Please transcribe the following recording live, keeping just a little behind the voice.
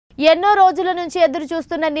ఎన్నో రోజుల నుంచి ఎదురు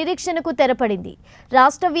చూస్తున్న నిరీక్షణకు తెరపడింది.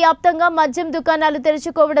 రాష్ట్ర వ్యాప్తంగా మద్యం దుకాణాలు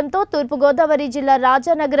తెరుచుకోవడంతో తూర్పుగోదావరి జిల్లా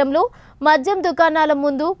రాజానగరంలో మద్యం దుకాణాల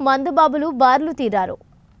ముందు మందుబాబులు బార్లు తీరారు.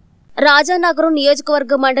 రాజానగరం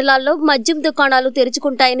నియోజకవర్గ మండలాల్లో మద్యం దుకాణాలు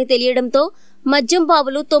తెరుచుకుంటాయని తెలియడంతో మద్యం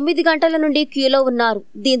బాబులు 9 గంటల నుండి క్యూలో ఉన్నారు.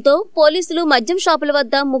 దీంతో పోలీసులు మద్యం షాపుల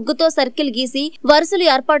వద్ద ముగ్గుతో సర్కిల్ గీసి వరుసలు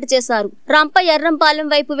ఏర్పాటు చేశారు. రంప ఎర్రంపాలెం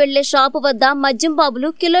వైపు వెళ్లే షాపు వద్ద మద్యం బాబులు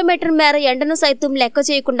కిలోమీటర్ మేర ఎండను సైతం లెక్క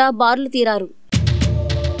చేయకుండా బార్లు తీరారు.